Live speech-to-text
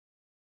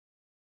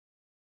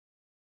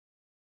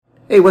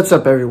Hey, what's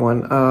up,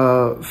 everyone?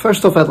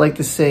 First off, I'd like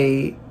to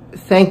say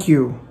thank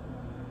you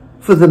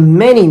for the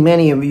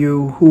many of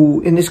you who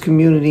in this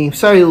community,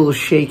 sorry, a little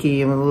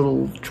shaky, I'm a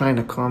little trying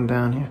to calm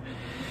down here.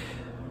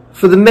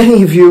 For the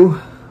many of you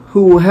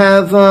who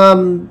have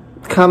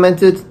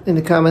commented in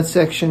the comment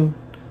section,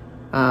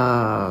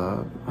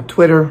 on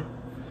Twitter,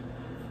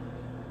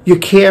 your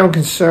care and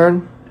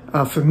concern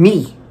for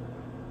me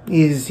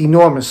is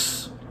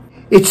enormous.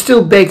 It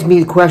still begs me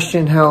to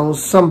question how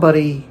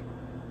somebody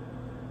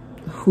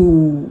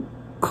who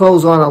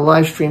calls on a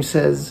live stream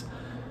says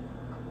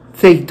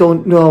they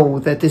don't know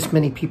that this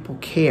many people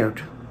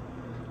cared.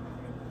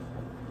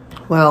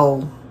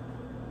 Well,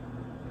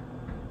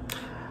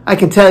 I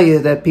can tell you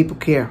that people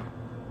care,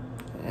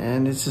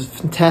 and it's a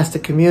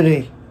fantastic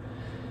community.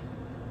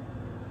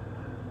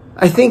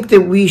 I think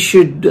that we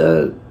should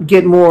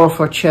get more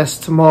off our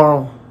chest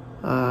tomorrow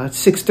at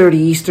 6:30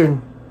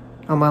 Eastern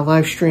on my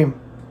live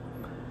stream.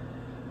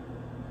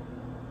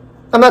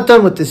 I'm not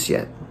done with this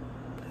yet,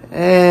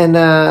 and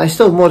I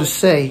still have more to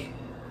say.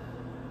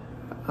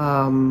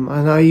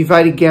 And I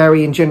invited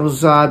Gary and General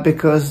Zod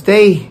because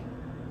they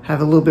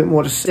have a little bit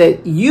more to say.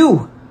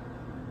 You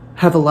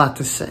have a lot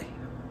to say.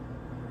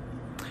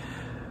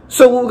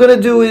 So what we're going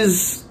to do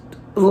is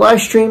a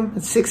live stream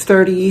at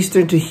 6:30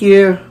 Eastern to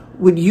hear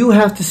what you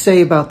have to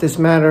say about this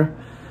matter.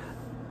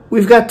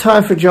 We've got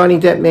time for Johnny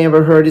Depp may have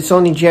heard. It's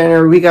only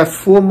January. We got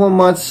 4 more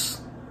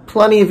months,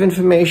 plenty of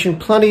information,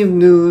 plenty of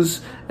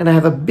news, and I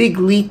have a big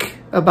leak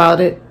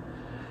about it.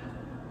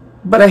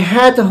 But I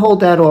had to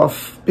hold that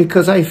off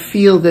because I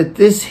feel that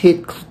this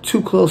hit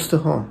too close to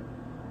home.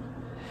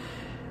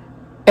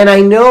 And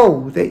I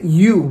know that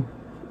you,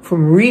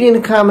 from reading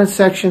the comment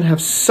section, have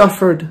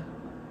suffered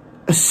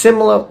a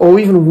similar or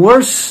even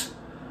worse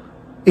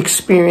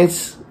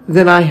experience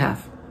than I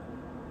have.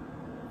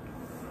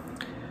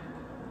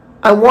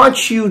 I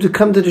want you to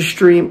come to the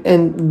stream,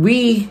 and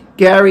we,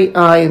 Gary,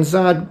 I, and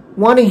Zod,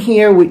 want to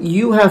hear what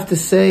you have to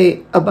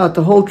say about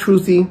the whole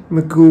Truthy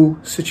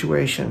McGoo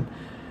situation.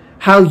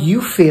 How you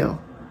feel,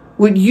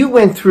 what you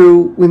went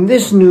through when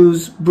this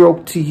news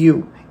broke to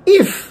you,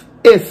 if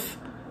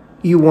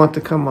you want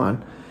to come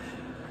on.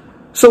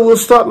 So we'll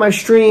start my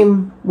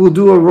stream. We'll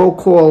do a roll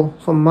call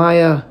from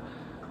Maya.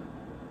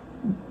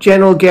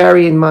 General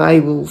Gary and I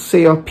will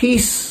say our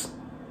piece,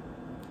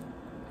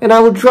 and I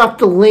will drop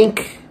the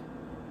link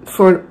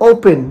for an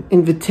open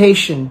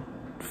invitation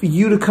for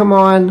you to come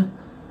on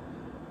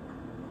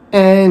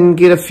and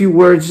get a few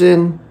words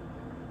in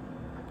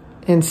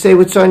and say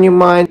what's on your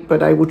mind.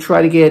 But I will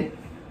try to get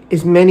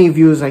as many of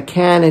you as I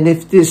can, and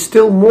if there's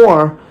still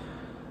more,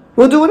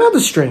 we'll do another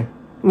stream.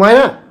 Why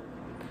not?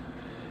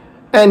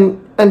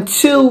 And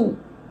until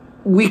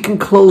we can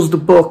close the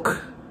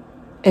book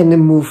and then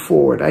move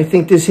forward. I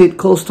think this hit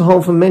close to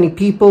home for many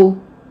people,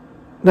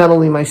 not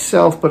only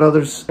myself, but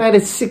others. Right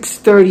at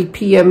 6:30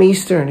 p.m.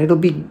 Eastern, it'll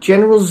be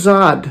General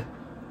Zod,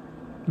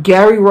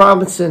 Gary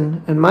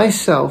Robinson, and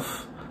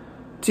myself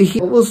to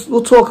hear.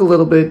 We'll talk a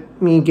little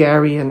bit, me and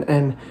Gary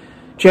and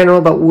General,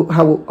 about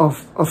how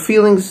our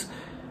feelings,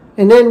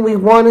 and then we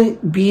want to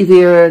be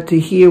there to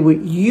hear what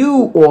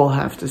you all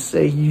have to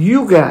say,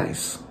 you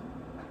guys.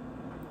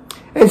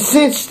 And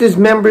since there's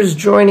members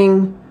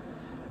joining,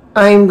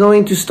 I'm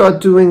going to start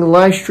doing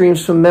live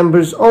streams for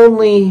members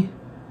only.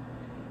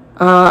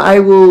 I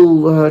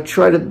will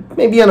try to,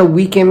 maybe on a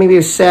weekend, maybe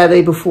a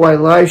Saturday before I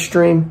live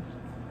stream,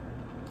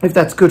 if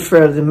that's good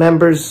for the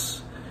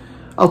members.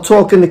 I'll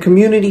talk in the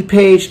community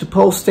page to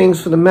post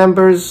things for the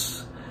members.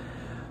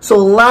 So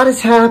a lot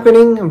is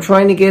happening. I'm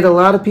trying to get a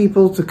lot of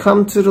people to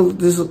come to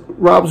this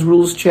Rob's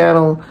Rules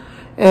channel,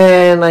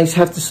 and I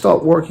have to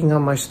start working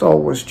on my Star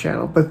Wars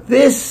channel. But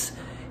this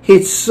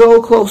hits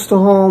so close to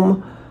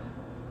home,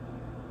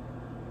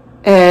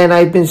 and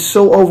I've been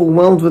so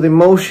overwhelmed with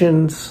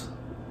emotions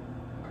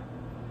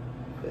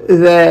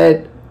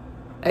that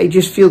I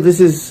just feel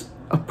this is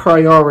a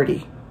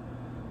priority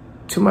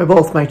to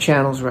both my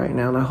channels right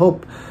now. And I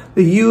hope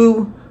that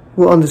you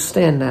will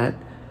understand that.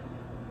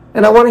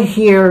 And I want to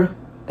hear,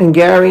 and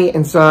Gary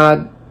and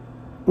Zod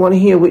want to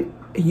hear what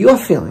your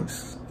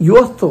feelings,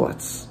 your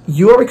thoughts,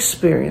 your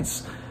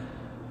experience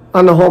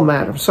on the whole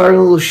matter. I'm sorry,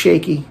 I'm a little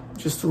shaky,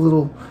 just a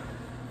little.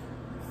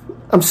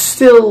 I'm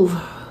still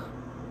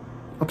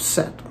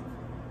upset.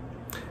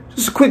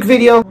 Just a quick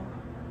video.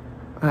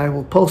 I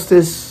will post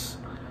this.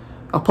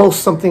 I'll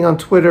post something on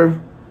Twitter,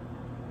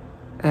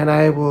 and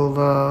I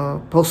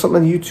will post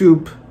something on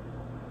YouTube.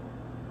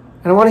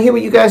 And I want to hear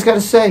what you guys got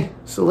to say.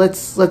 So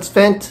let's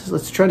vent.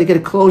 Let's try to get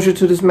a closure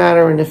to this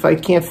matter. And if I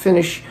can't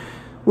finish,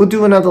 we'll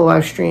do another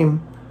live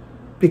stream,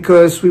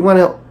 because we want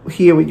to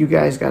hear what you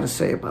guys got to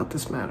say about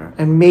this matter.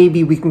 And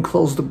maybe we can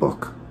close the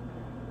book.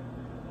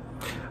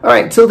 All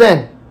right, till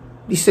then,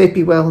 be safe,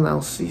 be well, and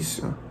I'll see you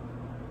soon.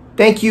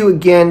 Thank you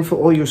again for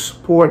all your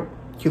support,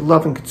 your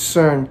love and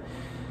concern.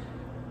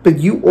 But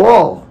you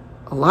all,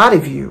 a lot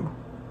of you,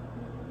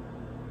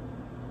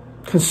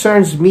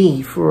 concerns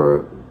me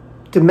for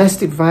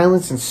domestic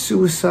violence and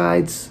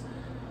suicides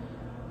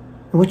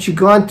and what you've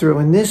gone through.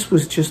 And this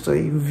was just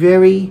a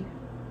very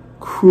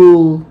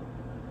cruel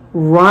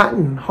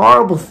rotten,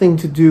 horrible thing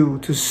to do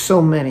to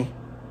so many.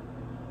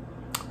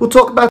 We'll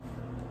talk about.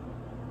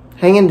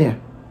 Hang in there.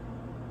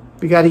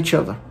 We got each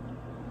other.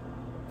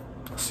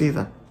 I'll see you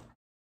then.